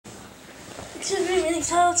to me, Mini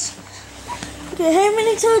Toads. Okay, hey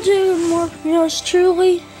Mini Toads, yours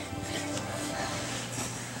truly,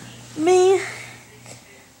 me.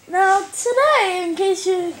 Now today, in case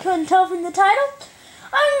you couldn't tell from the title,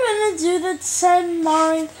 I'm gonna do the 10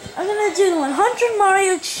 Mario. I'm gonna do the 100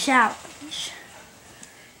 Mario challenge.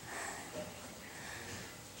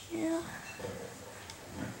 Yeah.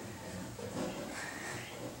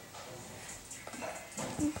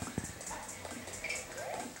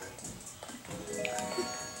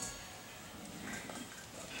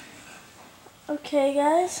 Okay,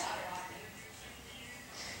 guys.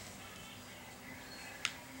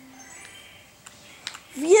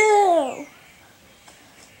 View!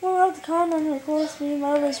 Well, up the comment, of course, me and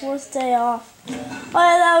Mother's worst day off. Oh,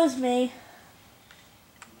 yeah, that was me.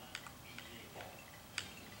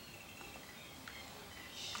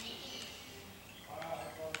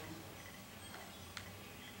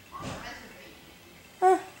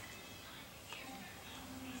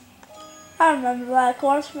 I remember that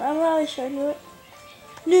course. I'm really showing you it.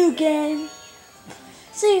 New game.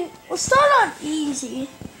 See, we'll start on easy.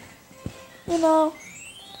 You know,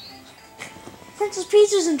 Princess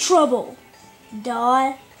Peach is in trouble.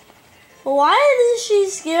 Die. But why is she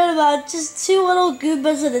scared about just two little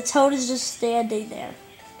Goombas and a Toad is just standing there?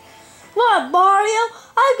 Come on, Mario.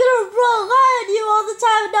 I'm gonna rely on you all the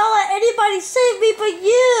time and not let anybody save me but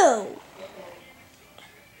you.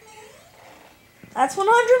 That's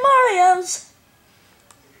 100 Marios.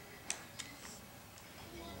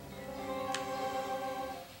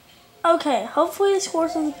 Okay, hopefully this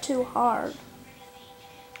course isn't too hard.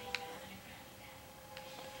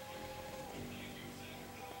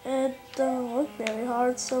 It doesn't look very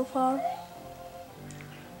hard so far.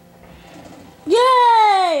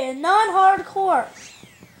 Yay! A non-hard course.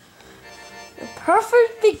 The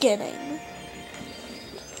perfect beginning.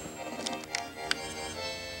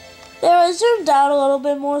 There, I zoomed out a little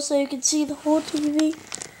bit more so you can see the whole TV.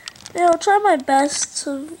 Yeah, I'll try my best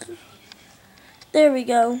to... There we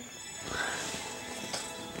go.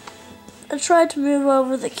 I tried to move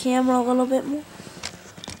over the camera a little bit more.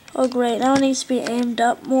 Oh great, now it needs to be aimed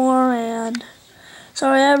up more and...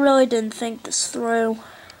 Sorry, I really didn't think this through.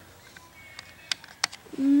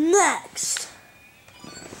 Next!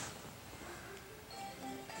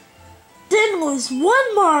 Didn't lose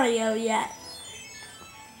one Mario yet.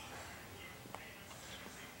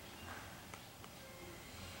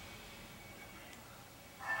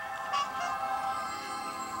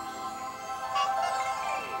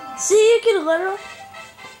 See, you can literally...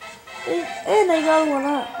 And I got one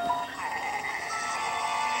up.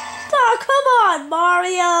 Oh, come on,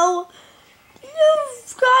 Mario!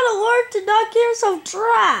 You've got to learn to not get yourself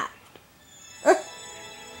trapped.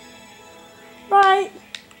 Right?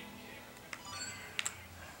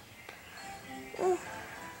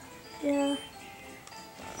 Yeah.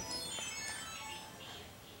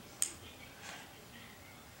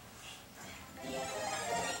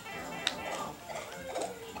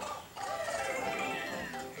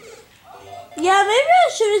 Yeah, maybe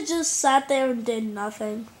I should have just sat there and did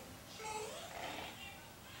nothing.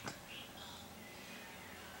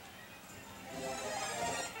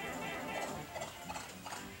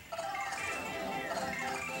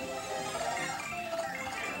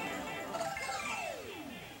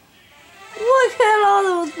 Look at all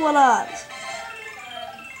those one-ups.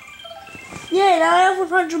 Yay, now I have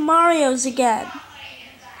 100 Marios again.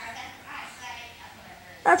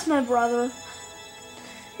 That's my brother.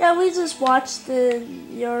 Yeah, we just watched the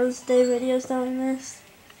Yours Day videos that we missed.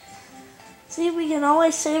 See, we can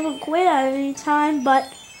always save and quit at any time,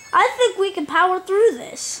 but I think we can power through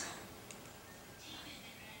this.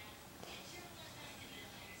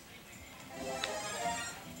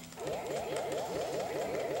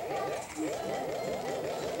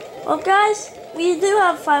 Well, guys, we do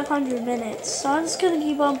have 500 minutes, so I'm just going to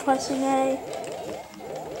keep on pressing A.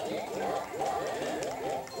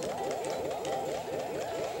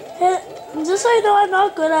 Just so you know, I'm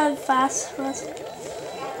not good at fast pressing.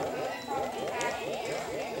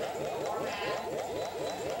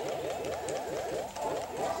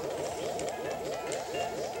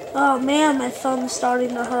 Oh man, my thumb's starting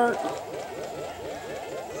to hurt.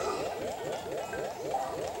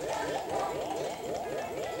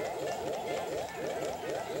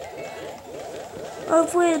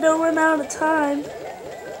 Hopefully I don't run out of time.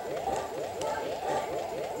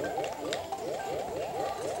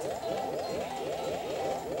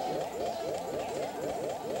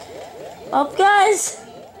 Up, guys.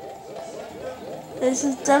 This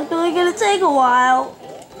is definitely gonna take a while.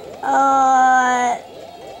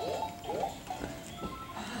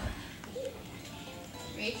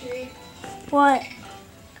 Matrix. What?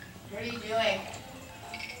 What are you doing?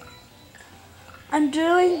 I'm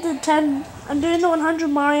doing the 100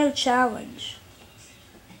 Mario challenge.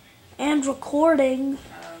 And recording.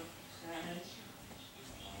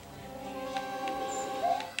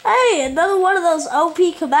 Hey, another one of those OP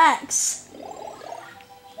comebacks.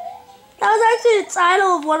 That was actually the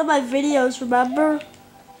title of one of my videos, remember?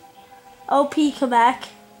 OP comeback.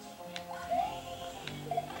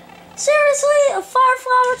 Seriously? A fire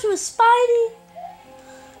flower to a Spidey?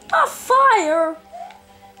 A fire?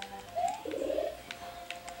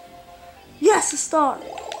 Yes, a star.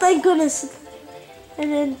 Thank goodness they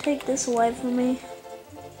didn't take this away from me.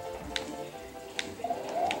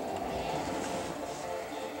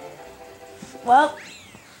 Well,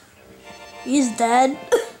 he's dead.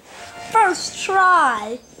 First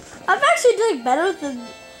try. I'm actually doing better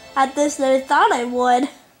at this than I thought I would.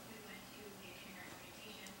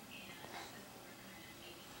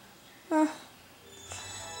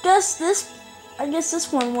 I guess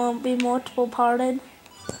this one won't be multiple parted.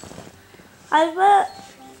 I bet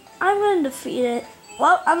I'm gonna defeat it.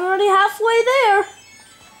 Well, I'm already halfway there.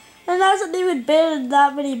 And it hasn't even been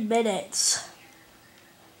that many minutes.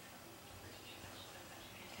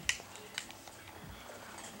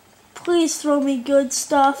 Please throw me good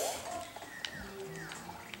stuff.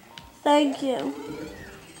 Thank you.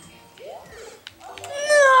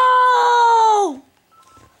 No!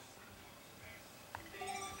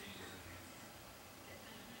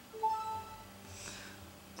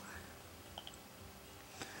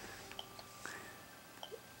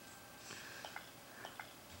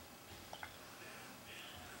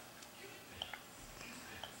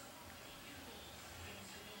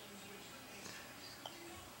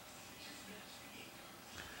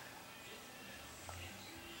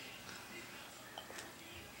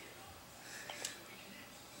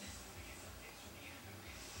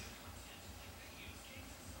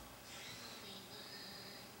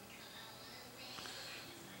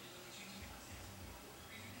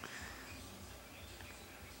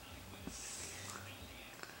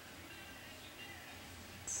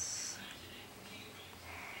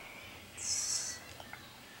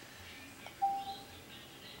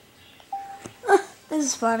 This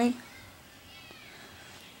is funny.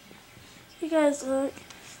 You guys look.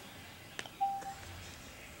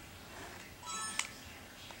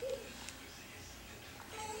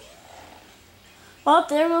 Oh,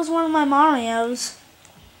 there goes one of my Marios.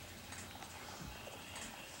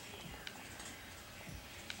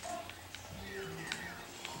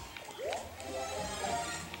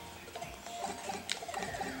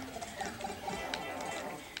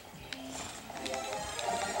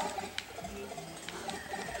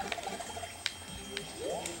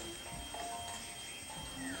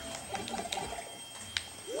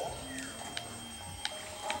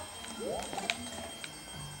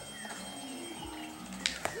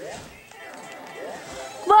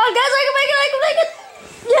 Come on, guys, I can make it!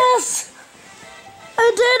 Yes!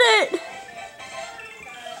 I did it!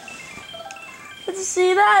 Did you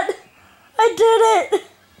see that? I did it!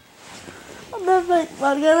 I'm never like, come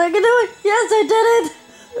on, guys, I can do it! Yes, I did it!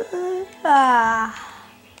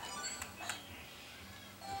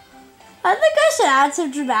 I think I should add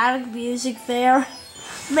some dramatic music there.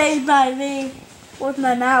 Made by me with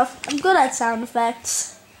my mouth. I'm good at sound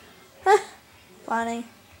effects. Funny.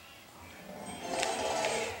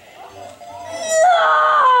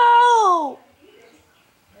 No!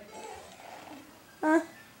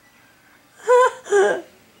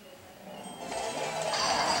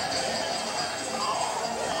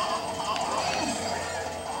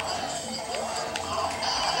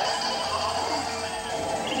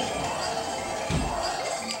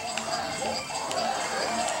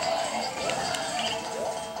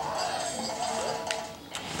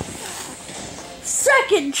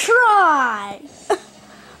 Second try!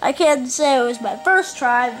 I can't say it was my first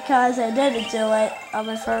try because I didn't do it on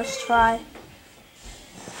my first try.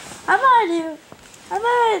 I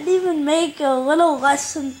might even make a little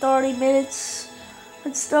less than 30 minutes.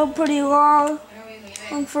 It's still pretty long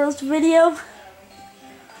on first video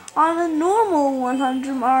on a normal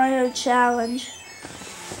 100 Mario challenge.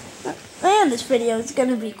 And this video is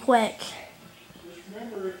gonna be quick.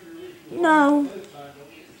 No.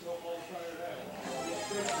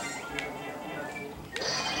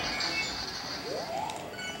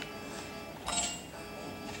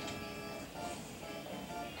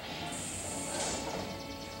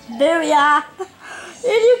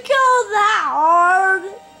 Did you kill that hard? Did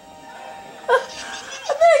you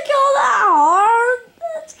kill that hard?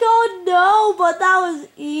 Let's go, no, but that was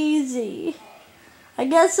easy. I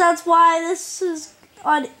guess that's why this is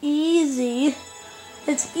on easy.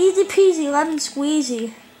 It's easy peasy lemon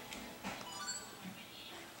squeezy.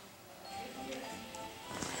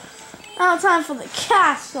 Now time for the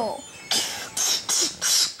castle.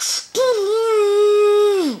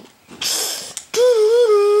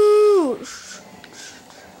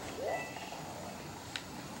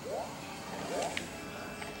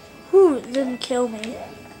 Whew, it didn't kill me.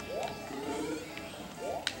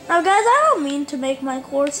 Now guys, I don't mean to make my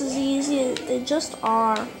courses easy, they just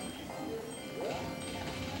are.